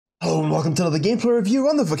Hello and welcome to another gameplay review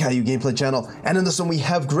on the Virkayu gameplay channel, and in this one we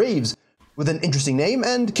have Graves with an interesting name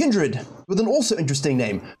and Kindred with an also interesting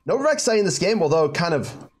name. No Rek'Sai in this game, although kind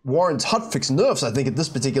of warrants hotfix nerfs I think at this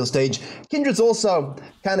particular stage. Kindred's also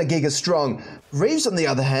kind of giga strong. Graves on the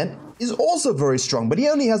other hand is also very strong, but he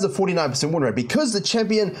only has a 49% win rate because the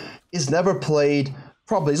champion is never played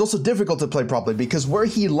properly. He's also difficult to play properly because where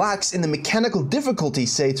he lacks in the mechanical difficulty,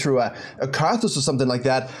 say through a Karthus or something like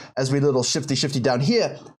that, as we little shifty down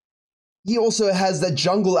here, he also has that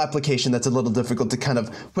jungle application that's a little difficult to kind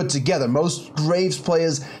of put together. Most Graves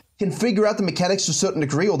players can figure out the mechanics to a certain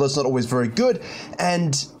degree, although it's not always very good,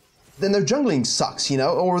 and then their jungling sucks, you know,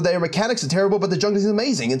 or their mechanics are terrible, but the jungling is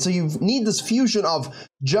amazing. And so you need this fusion of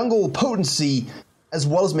jungle potency as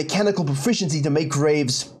well as mechanical proficiency to make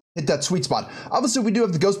Graves hit that sweet spot. Obviously, we do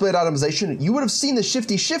have the Ghostblade itemization. You would have seen the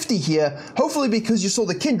shifty here, hopefully because you saw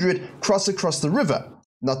the Kindred cross across the river.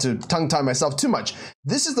 Not to tongue-tie myself too much.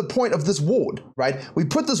 This is the point of this ward, right? We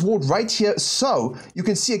put this ward right here so you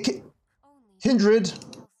can see a Kindred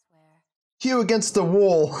Q against the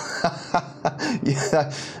wall.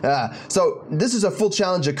 So this is a full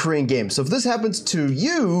challenger Korean game. So if this happens to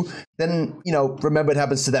you, then, you know, remember it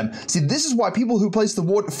happens to them. See, this is why people who place the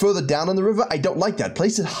ward further down on the river, I don't like that.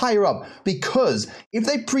 Place it higher up, because if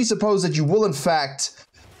they presuppose that you will in fact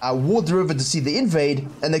ward the river to see the invade,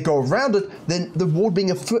 and they go around it, then the ward being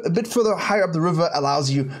a bit further higher up the river allows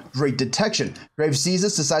you great detection. Graves sees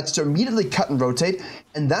this, decides to immediately cut and rotate,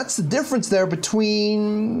 and that's the difference there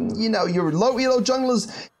between, you know, your low elo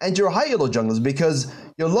junglers and your high elo junglers, because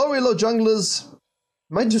your low elo junglers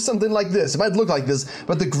might do something like this. It might look like this,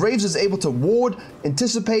 but the Graves is able to ward,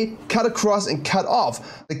 anticipate, cut across, and cut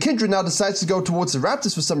off. The Kindred now decides to go towards the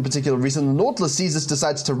Raptors for some particular reason. The Nautilus sees this,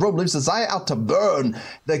 decides to roam, leaves the Xayah out to burn.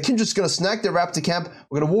 The Kindred's going to snag their Raptor camp.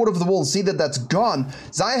 We're going to ward over the wall and see that that's gone.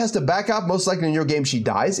 Xayah has to back up. Most likely in your game she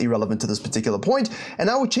dies, irrelevant to this particular point. And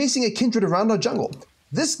now we're chasing a Kindred around our jungle.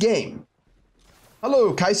 This game,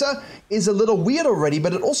 hello Kai'Sa, is a little weird already,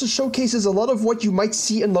 but it also showcases a lot of what you might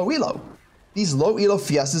see in low elo. These low elo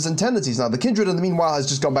fiestas and tendencies. Now the Kindred in the meanwhile has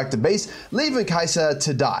just gone back to base, leaving Kai'Sa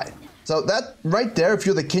to die. So that right there, if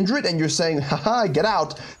you're the Kindred and you're saying, haha, get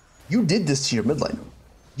out, you did this to your mid lane.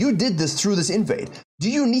 You did this through this invade. Do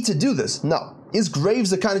you need to do this? No. Is Graves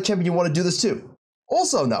the kind of champion you want to do this to?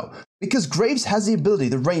 Also no, because Graves has the ability,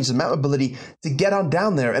 the range, the map ability to get on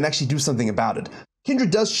down there and actually do something about it.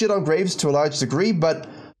 Kindred does shit on Graves to a large degree, but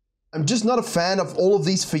I'm just not a fan of all of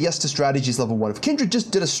these Fiesta strategies level 1. If Kindred just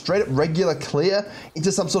did a straight up regular clear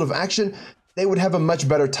into some sort of action, they would have a much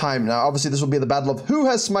better time. Now, obviously, this will be the battle of who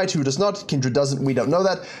has smite, who does not. Kindred doesn't, we don't know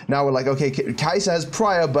that. Now we're like, okay, Kai'Sa has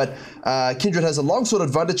prior, but Kindred has a longsword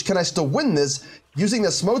advantage. Can I still win this? Using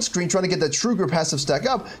the smoke screen, trying to get that true group passive stack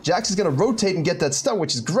up. Jax is going to rotate and get that stun,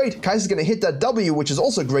 which is great. Kai'Sa's going to hit that W, which is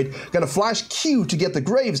also great. Going to flash Q to get the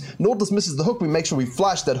Graves. Nautilus misses the hook. We make sure we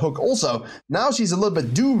flash that hook also. Now she's a little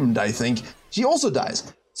bit doomed, I think. She also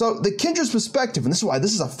dies. So the Kindred's perspective, and this is why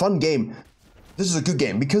this is a fun game. This is a good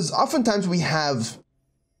game, because oftentimes we have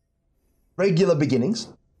regular beginnings,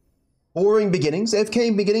 boring beginnings,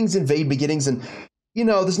 AFK beginnings, invade beginnings, and you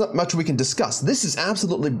know, there's not much we can discuss. This is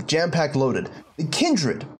absolutely jam-packed loaded. The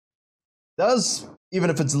Kindred does, even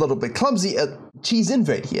if it's a little bit clumsy, a cheese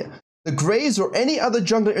invade here. The Graves or any other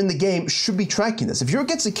jungler in the game should be tracking this. If you're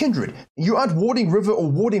against a Kindred, and you aren't warding river or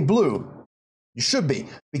warding blue, you should be,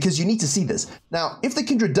 because you need to see this. Now, if the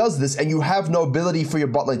Kindred does this and you have no ability for your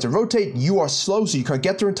bot lane to rotate, you are slow so you can't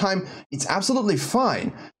get there in time, it's absolutely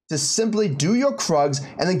fine to simply do your Krugs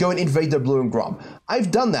and then go and invade their blue and Grom. I've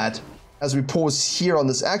done that. As we pause here on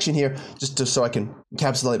this action here, just so I can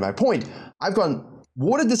encapsulate my point, I've gone,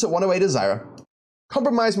 warded this at 108 as Zyra,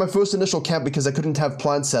 compromised my first initial camp because I couldn't have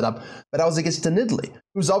plans set up, but I was against a Nidalee,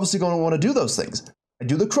 who's obviously going to want to do those things. I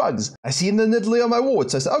do the Krugs. I see the Nidalee on my ward,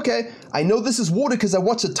 so I said, okay, I know this is warded because I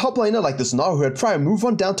watched a top laner like this now who had prior move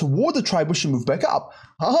on down toward the tribe bush and move back up.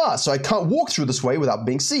 Haha, so I can't walk through this way without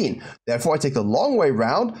being seen. Therefore, I take the long way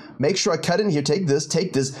round, make sure I cut in here, take this.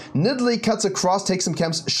 Nidalee cuts across, takes some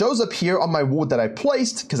camps, shows up here on my ward that I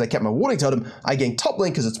placed because I kept my warding totem. I gain top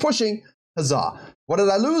lane because it's pushing. Huzzah. What did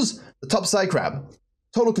I lose? The top side crab.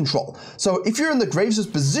 Total control. So if you're in the Graves'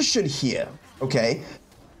 position here, okay,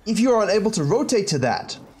 if you're unable to rotate to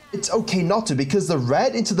that, it's okay not to, because the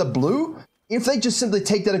red into the blue, if they just simply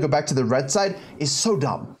take that and go back to the red side, is so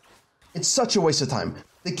dumb. It's such a waste of time.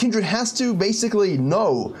 The Kindred has to basically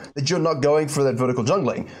know that you're not going for that vertical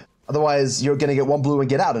jungling. Otherwise, you're going to get one blue and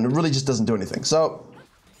get out, and it really just doesn't do anything. So,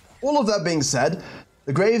 all of that being said,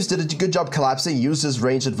 the Graves did a good job collapsing, used his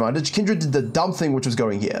range advantage. Kindred did the dumb thing, which was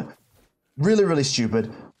going here. Really, really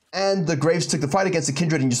stupid. And the Graves took the fight against the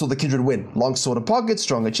Kindred, and you saw the Kindred win. Long sword in pocket,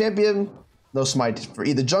 stronger champion. No smite for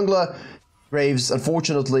either jungler. Graves,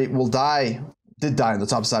 unfortunately, will die. Did die on the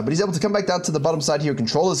top side, but he's able to come back down to the bottom side here,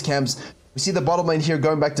 control his camps. We see the bottom lane here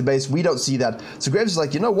going back to base. We don't see that. So Graves is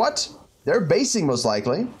like, you know what? They're basing most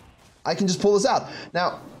likely. I can just pull this out.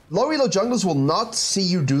 Now, low elo junglers will not see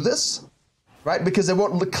you do this, right? Because they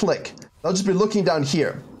won't click. They'll just be looking down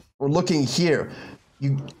here or looking here.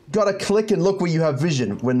 You gotta click and look where you have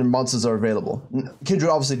vision when the monsters are available. Kindred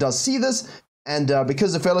obviously does see this, and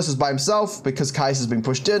because the Fearless is by himself, because Kais is being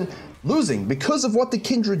pushed in, losing because of what the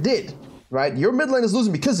Kindred did, right? Your mid lane is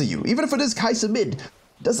losing because of you. Even if it is Kais mid,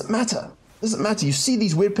 doesn't matter. Doesn't matter. You see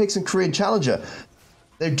these weird picks in Korean Challenger.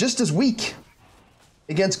 They're just as weak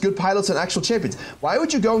against good pilots and actual champions. Why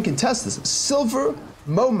would you go and contest this? Silver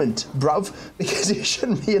moment, bruv, because you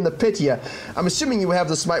shouldn't be in the pit here. I'm assuming you have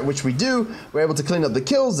the smite, which we do. We're able to clean up the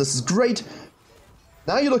kills. This is great.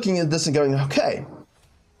 Now you're looking at this and going, okay,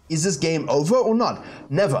 is this game over or not?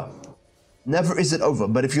 Never. Never is it over.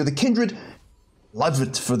 But if you're the Kindred, love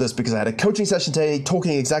it for this, because I had a coaching session today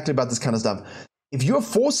talking exactly about this kind of stuff. If you're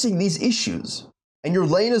forcing these issues and your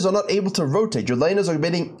laners are not able to rotate, your laners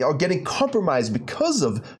are getting compromised because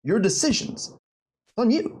of your decisions, it's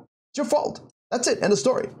on you. It's your fault. That's it. End of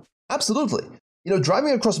story. Absolutely. You know,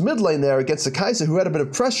 driving across mid lane there against the Kaiser, who had a bit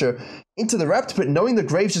of pressure, into the Raptor pit, knowing the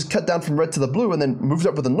Graves just cut down from red to the blue and then moved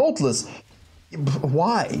up with the Nautilus.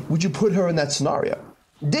 Why would you put her in that scenario?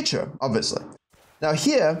 Ditch her, obviously. Now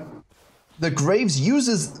here, the Graves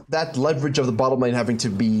uses that leverage of the bottom lane having to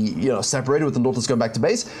be, you know, separated with the Nautilus going back to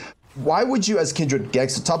base. Why would you, as Kindred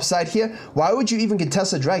gets the top side here, why would you even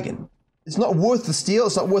contest a dragon? It's not worth the steal,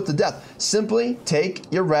 it's not worth the death. Simply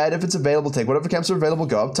take your red if it's available, take whatever camps are available,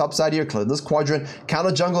 go up top side here, clear this quadrant,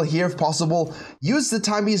 counter jungle here if possible. Use the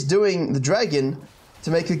time he's doing the dragon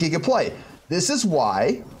to make the Giga play. This is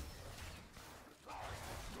why...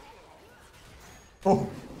 Oh.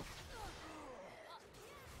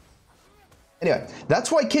 Anyway,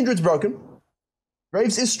 that's why Kindred's broken.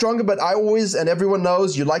 Graves is stronger, but I always, and everyone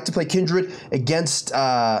knows, you like to play Kindred against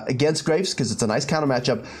Graves because it's a nice counter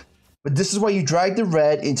matchup. But this is why you drag the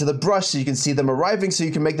red into the brush so you can see them arriving, so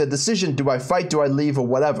you can make that decision. Do I fight? Do I leave? Or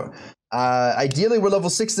whatever. Ideally, we're level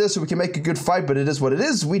 6 there, so we can make a good fight, but it is what it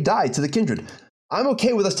is. We die to the Kindred. I'm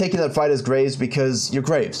okay with us taking that fight as Graves because you're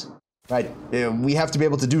Graves, right? We have to be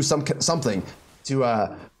able to do something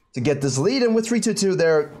to get this lead, and with 3-2-2,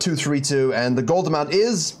 they're 2-3-2, and the gold amount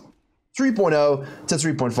is 3.0 to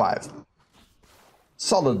 3.5.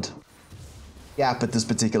 Solid gap at this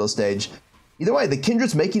particular stage. Either way, the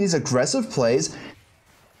Kindred's making these aggressive plays.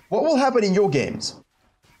 What will happen in your games?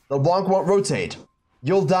 LeBlanc won't rotate.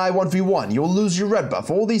 You'll die 1v1. You'll lose your red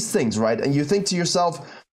buff. All these things, right? And you think to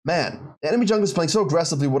yourself, man, the enemy jungle is playing so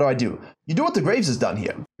aggressively, what do? You do what the Graves has done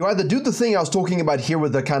here. You either do the thing I was talking about here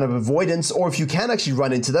with the kind of avoidance, or if you can actually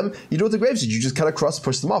run into them, you do what the Graves did. You just cut across,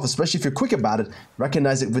 push them off, especially if you're quick about it,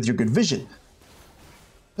 recognize it with your good vision.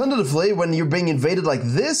 Alternatively, when you're being invaded like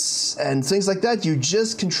this and things like that, you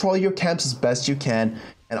just control your camps as best you can.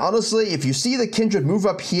 And honestly, if you see the Kindred move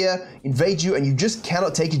up here, invade you, and you just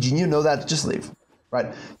cannot take it, you know that, just leave.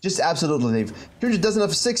 Right, just absolutely leave. Kindred doesn't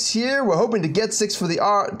have 6 here. We're hoping to get 6 for the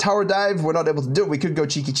tower dive. We're not able to do it. We could go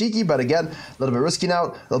cheeky, but again, a little bit risky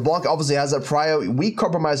now. LeBlanc obviously has that prio. We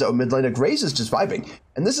compromise our mid laner. Graves is just vibing.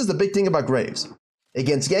 And this is the big thing about Graves.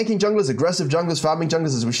 Against ganking junglers, aggressive junglers, farming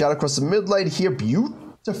junglers, as we shout across the mid lane here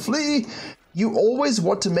beautifully, you always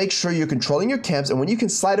want to make sure you're controlling your camps, and when you can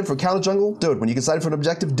slide it for counter jungle, do it. When you can slide it for an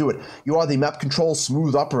objective, do it. You are the map control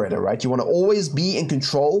smooth operator, right? You want to always be in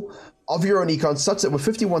control of your own econ, such that with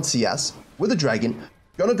 51 CS, with a dragon,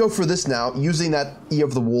 gonna go for this now, using that E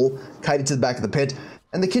of the wall, kited to the back of the pit,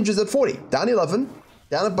 and the Kindred's at 40. Down 11,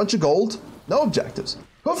 down a bunch of gold, no objectives.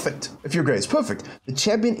 Perfect, if you're Graves, perfect. The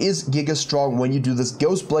champion is giga strong when you do this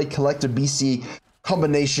Ghost Blade Collector BC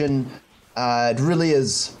combination. It really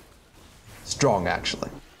is strong, actually.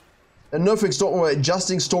 And nerfing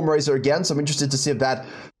adjusting Storm Razor again, so I'm interested to see if that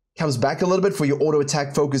comes back a little bit for your auto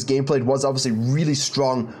attack focused gameplay. It was obviously really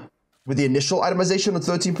strong with the initial itemization of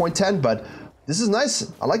 13.10, but this is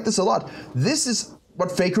nice. I like this a lot. This is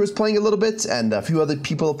what Faker is playing a little bit, and a few other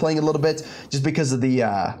people are playing a little bit, just because of the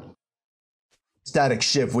static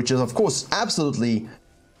shift, which is, of course, absolutely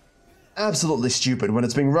stupid when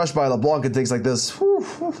it's being rushed by LeBlanc and things like this.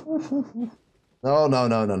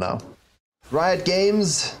 No. Riot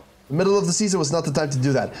Games, The middle of the season was not the time to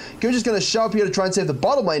do that. Kindred's going to show up here to try and save the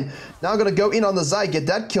bottom lane. Now I'm going to go in on the Zai, get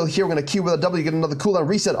that kill here. We're going to Q with a W, get another cooldown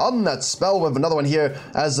reset on that spell. We have another one here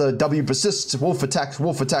as a W persists. Wolf attack,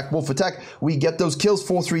 wolf attack, wolf attack. We get those kills,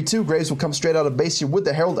 4-3-2. Graves will come straight out of base here with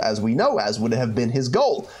the Herald, as we know, as would have been his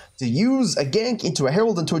goal. To use a gank into a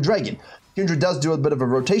Herald into a Dragon. Kindred does do a bit of a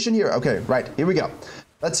rotation here. Okay, right, here we go.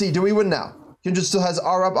 Let's see, do we win now? Kindred still has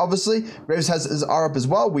R up, obviously. Graves has his R up as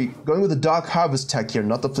well. We're going with the Dark Harvest tech here,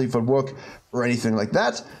 not the Fleet Footwork or anything like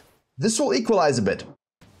that. This will equalize a bit.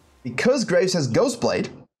 Because Graves has Ghostblade,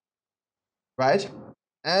 right?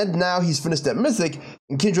 And now he's finished at Mythic,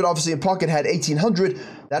 and Kindred obviously in pocket had 1800.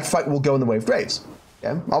 That fight will go in the way of Graves.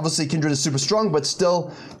 Okay? Obviously, Kindred is super strong, but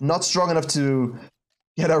still not strong enough to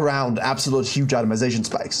get around absolute huge itemization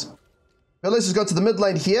spikes. But let's just go to the mid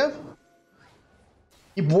lane here.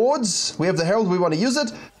 Keep wards. We have the Herald. We want to use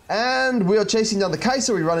it. And we are chasing down the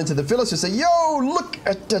Kai'Sa. We run into the Phyllis. We say, yo, look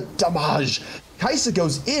at the damage. Kai'Sa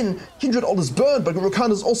goes in. Kindred ult is burned, but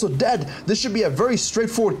Rakana's also dead. This should be a very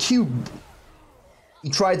straightforward Q. He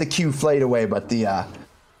tried the Q flayed away, but the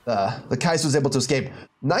Kai'Sa was able to escape.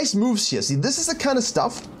 Nice moves here. See, this is the kind of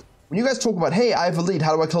stuff when you guys talk about, hey, I have a lead.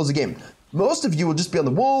 How do I close the game? Most of you will just be on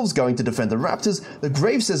the Wolves, going to defend the Raptors. The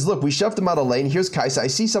Grave says, look, we shoved them out of lane. Here's Kai'Sa. I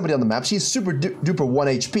see somebody on the map. She's super duper 1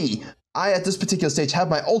 HP. I, at this particular stage, have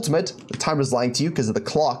my ultimate. The timer's lying to you because of the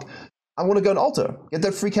clock. I want to go and alter. Get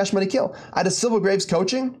that free cash money kill. I had a Silver Graves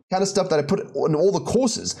coaching, kind of stuff that I put in all the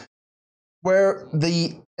courses, where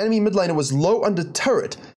the enemy mid laner was low under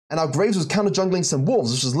turret, and our Graves was counter jungling some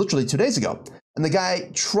Wolves, which was literally 2 days ago. And the guy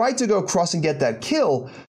tried to go across and get that kill,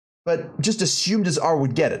 but just assumed his R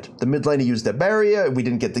would get it. The mid laner used their barrier, we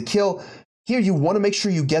didn't get the kill. Here, you want to make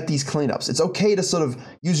sure you get these cleanups. It's okay to sort of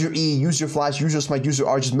use your E, use your flash, use your smite, use your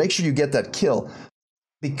R, just make sure you get that kill.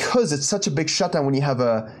 Because it's such a big shutdown when you have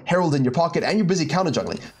a Herald in your pocket and you're busy counter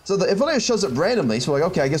jungling. So the Virkayu shows up randomly, so we're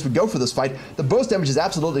like, okay, I guess we go for this fight. The burst damage is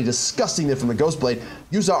absolutely disgusting there from the Ghostblade.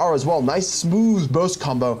 Use our R as well. Nice, smooth burst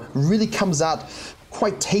combo. Really comes out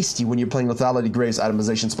quite tasty when you're playing Lethality Graves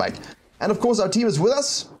itemization spike. And of course, our team is with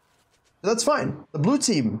us. That's fine. The blue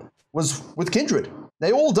team was with Kindred.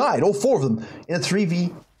 They all died, all 4 of them, in a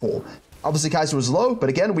 3v4. Obviously, Kai'Sa was low, but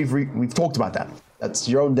again, we've talked about that. That's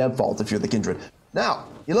your own damn fault if you're the Kindred. Now,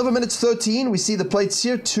 11 minutes 13, we see the plates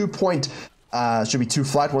here, 2 point, should be 2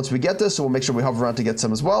 flat once we get this, so we'll make sure we hover around to get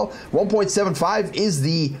some as well. 1.75 is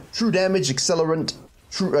the true damage accelerant,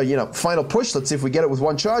 final push. Let's see if we get it with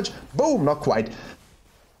 1 charge. Boom, not quite.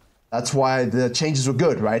 That's why the changes were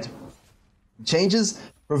good, right? Changes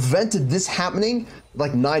prevented this happening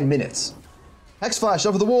like 9 minutes. Hex Flash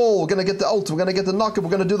over the wall, we're gonna get the ult, we're gonna get the knockup, we're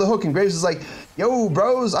gonna do the hook, and Graves is like, yo,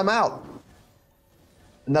 bros, I'm out.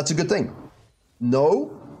 And that's a good thing.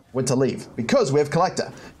 Know when to leave, because we have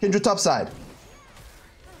Collector. Kindred top side.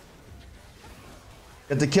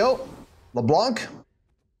 Get the kill. LeBlanc.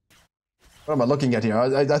 What am I looking at here?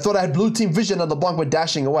 I thought I had blue team vision and LeBlanc went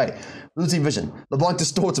dashing away. Blue team vision. LeBlanc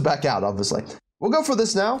distorts back out, obviously. We'll go for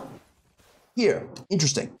this now. Here.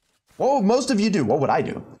 Interesting. What would most of you do? What would I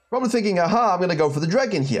do? Probably thinking, aha, I'm going to go for the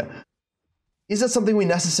dragon here. Is that something we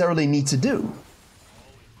necessarily need to do?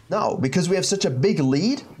 No, because we have such a big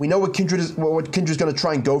lead. We know what Kindred's going to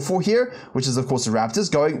try and go for here, which is, of course, the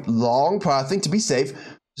Raptors going long pathing to be safe.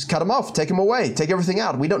 Just cut them off, take them away, take everything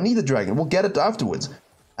out. We don't need the dragon. We'll get it afterwards.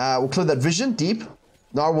 We'll clear that vision deep.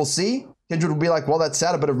 Now we'll see. Kindred will be like, well, that's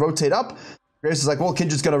sad. I better rotate up. Graves is like, well,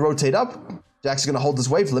 Kindred's going to rotate up. Jack's going to hold this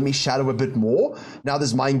wave. Let me shadow a bit more. Now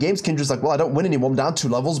there's mind games. Kindred's like, well, I don't win anymore. I'm down 2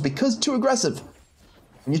 levels because too aggressive.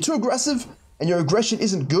 When you're too aggressive and your aggression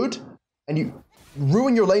isn't good and you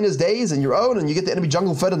ruin your laner's days and your own and you get the enemy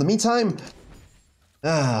jungle fed in the meantime.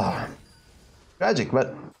 Tragic,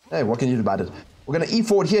 but hey, what can you do about it? We're going to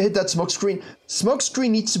E-forward here, hit that smoke screen. Smoke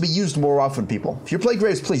screen needs to be used more often, people. If you play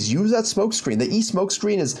Graves, please use that smoke screen. The E smoke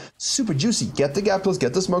screen is super juicy. Get the gap,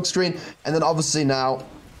 get the smoke screen. And then obviously now,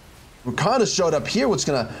 Rakana showed up here, which is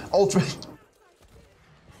going to ultra...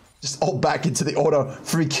 just ult back into the auto,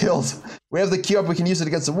 free kills. We have the Q up, we can use it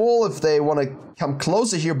against the wall if they want to come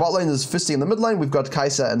closer here. Bot lane is Fisty in the mid lane. We've got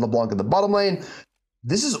Kai'Sa and LeBlanc in the bottom lane.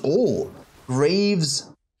 This is all Graves.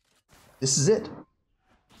 This is it.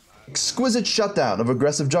 Exquisite shutdown of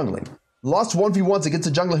aggressive jungling. Lost 1v1s against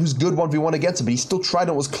a jungler who's good 1v1 against him, but he still tried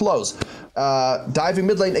and was close. Diving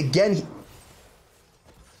mid lane again.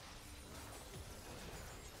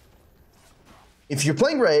 If you're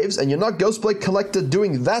playing Graves and you're not Ghostblade Collector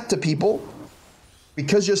doing that to people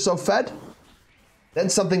because you're so fed, then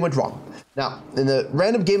something went wrong. Now, in a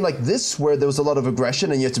random game like this, where there was a lot of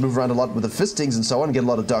aggression and you have to move around a lot with the fistings and so on and get a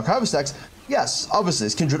lot of Dark Harvest stacks, yes, obviously,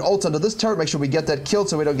 as Kindred ults under this turret, make sure we get that killed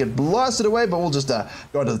so we don't get blasted away, but we'll just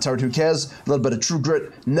go into the turret, who cares? A little bit of true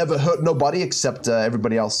grit, never hurt nobody except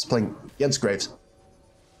everybody else playing against Graves.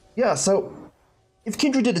 Yeah, so if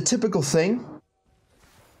Kindred did a typical thing,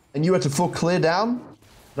 and you had to full clear down,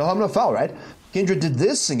 no harm, no foul, right? Kindred did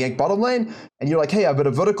this and ganked bottom lane, and you're like, hey, I've got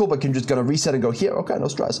a vertical, but Kindred's gonna reset and go here. Okay, no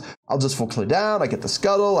stress. I'll just full clear down, I get the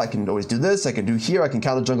scuttle, I can always do this, I can do here, I can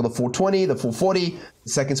counter jungle the 420, the 440, the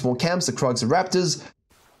second small camps, the Krogs, the Raptors.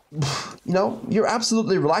 You know, you're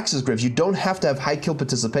absolutely relaxed as Graves. You don't have to have high kill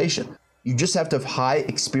participation. You just have to have high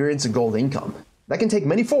experience and gold income. That can take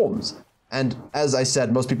many forms. And as I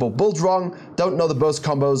said, most people build wrong, don't know the burst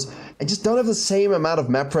combos, and just don't have the same amount of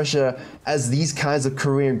map pressure as these kinds of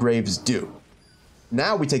Korean Graves do.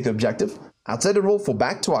 Now we take the objective. Outside the roll, fall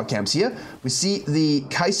back to our camps here. We see the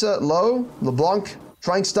Kai'Sa low, LeBlanc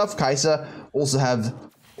trying stuff. Kai'Sa also has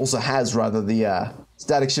the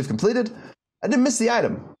static shift completed. I didn't miss the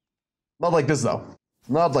item. Not like this though.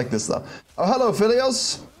 Not like this though. Oh, hello,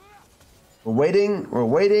 Philios. We're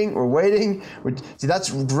waiting. See, that's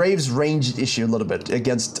Graves' ranged issue a little bit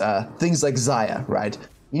against things like Xayah, right?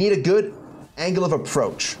 You need a good angle of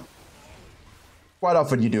approach. Quite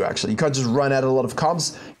often you do, actually. You can't just run out a lot of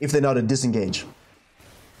comps if they're not a disengage.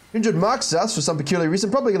 Kindred marks us for some peculiar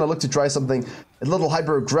reason. Probably going to look to try something a little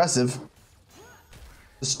hyper-aggressive.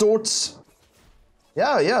 Distorts.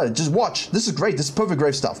 Yeah, just watch. This is great. This is perfect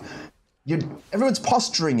Grave stuff. Everyone's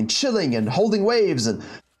posturing and chilling and holding waves and,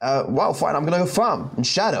 wow, fine, I'm going to go farm in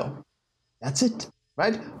shadow. That's it,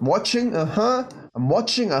 right? I'm watching, I'm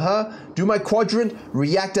watching, do my quadrant,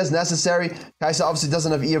 react as necessary. Kai'Sa obviously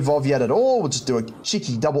doesn't have E-Evolve yet at all. We'll just do a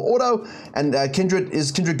cheeky double auto. And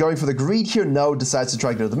is Kindred going for the greed here? No, decides to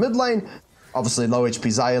try to go to the mid lane. Obviously low HP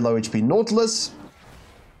Xayah, low HP Nautilus.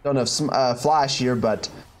 Don't have flash here, but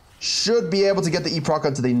should be able to get the E-Proc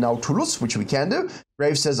onto the Nautilus, which we can do.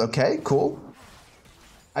 Graves says, okay, cool.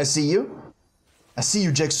 I see you. I see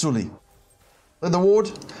you, Jake Sully. Look at the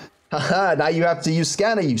ward. Haha, now you have to use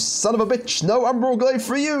Scanner, you son of a bitch. No Umbral Glaive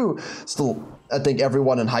for you. Still, I think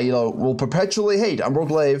everyone in high elo will perpetually hate Umbral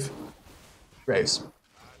Glaive. Graves.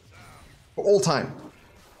 For all time.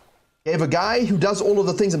 You have a guy who does all of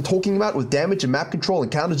the things I'm talking about with damage and map control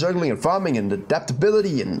and counter juggling and farming and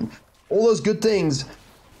adaptability and all those good things,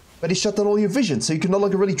 but he shut down all your vision, so you can no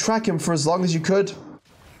longer really track him for as long as you could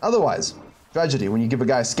otherwise. Tragedy when you give a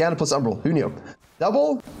guy a Scanner plus Umbral. Who knew?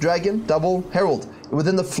 Double Dragon, double Herald,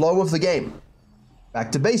 within the flow of the game.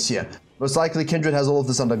 Back to base here. Most likely Kindred has all of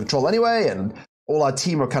this under control anyway, and all our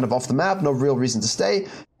team are kind of off the map, no real reason to stay.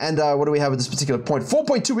 And what do we have at this particular point?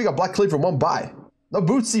 4.2, we got Black Cleave from one buy. No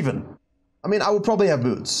boots even. I mean, I would probably have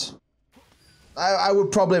boots. I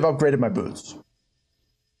would probably have upgraded my boots.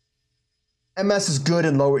 MS is good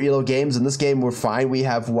in lower elo games. In this game, we're fine. We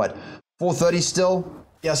have, what, 430 still?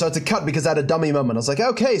 Yeah, so it's a cut because I had a dummy moment. I was like,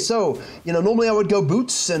 okay, so, you know, normally I would go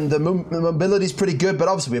boots and the mobility's pretty good, but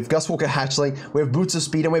obviously we have Gustwalker Hatchling, we have Boots of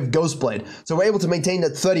Speed, and we have Ghostblade. So we're able to maintain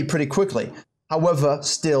that 30 pretty quickly. However,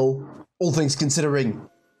 still, all things considering,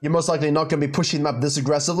 you're most likely not going to be pushing them up this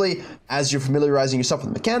aggressively as you're familiarizing yourself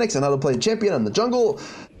with the mechanics and how to play the champion in the jungle.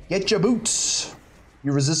 Get your boots,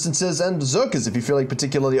 your resistances, and Zerkers if you're feeling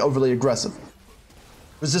particularly overly aggressive.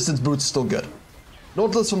 Resistance boots still good.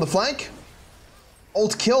 Nautilus from the flank.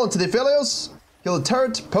 Ult kill into the Aphelios, kill the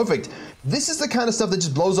turret, perfect. This is the kind of stuff that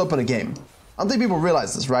just blows open a game. I don't think people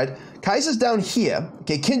realize this, right? Kai'Sa's down here,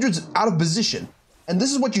 okay, Kindred's out of position, and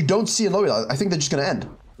this is what you don't see in low elo. I think they're just gonna end. Are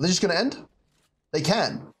they just gonna end? They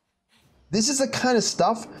can. This is the kind of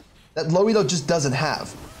stuff that low elo just doesn't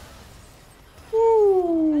have.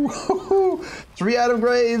 Woo! 3 Adam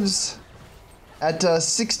Graves at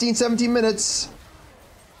 16, 17 minutes.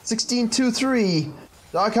 16-2-3.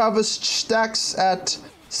 Dark Harvest stacks at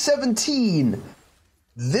 17.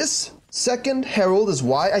 This second Herald is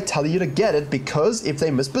why I tell you to get it, because if they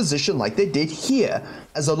misposition like they did here,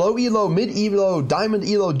 as a low elo, mid elo, diamond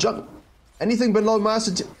elo, anything below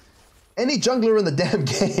master, any jungler in the damn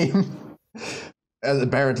game,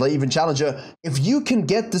 apparently, even challenger, if you can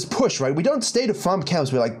get this push, right? We don't stay to farm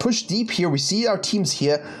camps. We like push deep here. We see our teams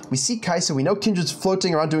here. We see Kai'Sa. We know Kindred's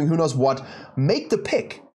floating around doing who knows what. Make the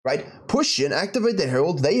pick. Right? Push in, activate the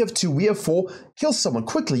Herald, they have 2, we have 4, kill someone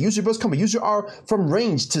quickly, use your burst combo, use your R from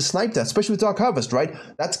range to snipe that, especially with Dark Harvest, right?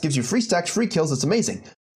 That gives you free stacks, free kills, it's amazing.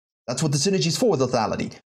 That's what the synergy's for with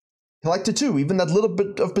lethality. Collector 2, even that little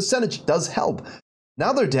bit of percentage does help.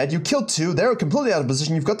 Now they're dead, you killed 2, they're completely out of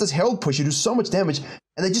position, you've got this Herald push, you do so much damage,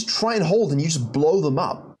 and they just try and hold and you just blow them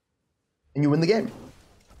up. And you win the game.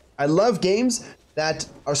 I love games that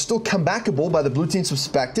are still comebackable by the blue team's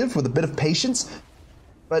perspective with a bit of patience.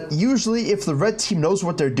 But usually if the red team knows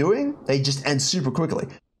what they're doing, they just end super quickly.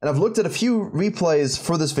 And I've looked at a few replays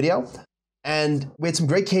for this video, and we had some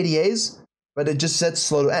great KDAs, but it just said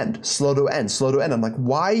slow to end, slow to end, slow to end. I'm like,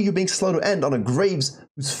 why are you being slow to end on a Graves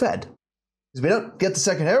who's fed? Because we don't get the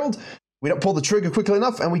second Herald, we don't pull the trigger quickly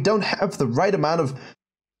enough, and we don't have the right amount of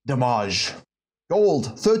damage. Gold,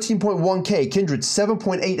 13.1k, Kindred,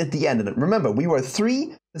 7.8 at the end. And remember, we were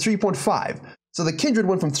 3 to 3.5. So the Kindred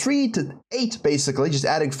went from 3 to 8, basically, just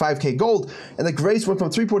adding 5k gold, and the Graves went from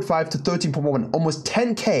 3.5 to 13.1, almost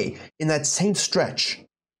 10k in that same stretch.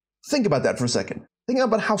 Think about that for a second. Think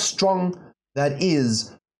about how strong that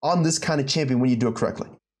is on this kind of champion when you do it correctly.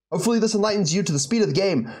 Hopefully this enlightens you to the speed of the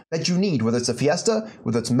game that you need, whether it's a Fiesta,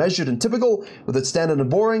 whether it's measured and typical, whether it's standard and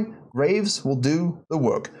boring, Graves will do the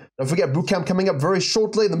work. Don't forget bootcamp coming up very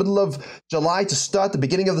shortly in the middle of July to start the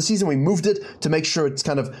beginning of the season. We moved it to make sure it's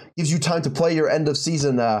kind of gives you time to play your end of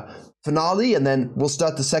season finale, and then we'll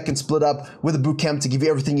start the second split up with a bootcamp to give you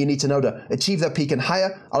everything you need to know to achieve that peak and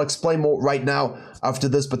higher. I'll explain more right now after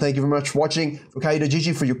this, but thank you very much for watching.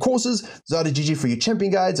 Virkayu.gg for your courses, Zara.gg for your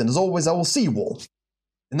champion guides, and as always, I will see you all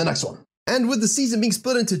in the next one. And with the season being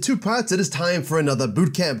split into 2 parts, it is time for another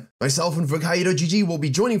bootcamp. Myself and Virkayu.gg will be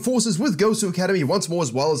joining forces with Gosu Academy once more,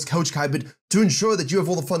 as well as Coach Kybit, to ensure that you have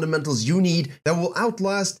all the fundamentals you need that will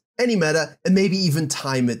outlast any meta and maybe even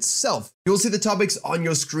time itself. You'll see the topics on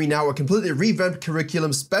your screen now, a completely revamped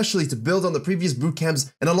curriculum specially to build on the previous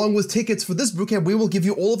bootcamps, and along with tickets for this bootcamp, we will give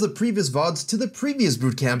you all of the previous VODs to the previous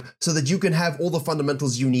bootcamp so that you can have all the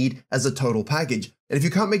fundamentals you need as a total package. And if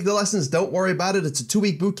you can't make the lessons, don't worry about it. It's a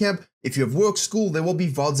 2-week bootcamp. If you have work, school, there will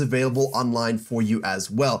be VODs available online for you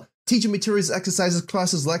as well. Teaching materials, exercises,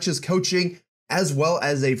 classes, lectures, coaching, as well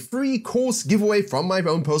as a free course giveaway from my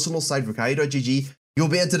own personal site, Virkayu.gg. You'll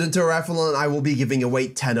be entered into a raffle, and I will be giving away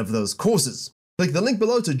 10 of those courses. Click the link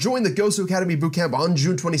below to join the Gosu Academy Bootcamp on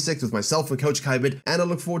June 26th with myself and Coach Kybit, and I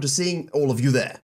look forward to seeing all of you there.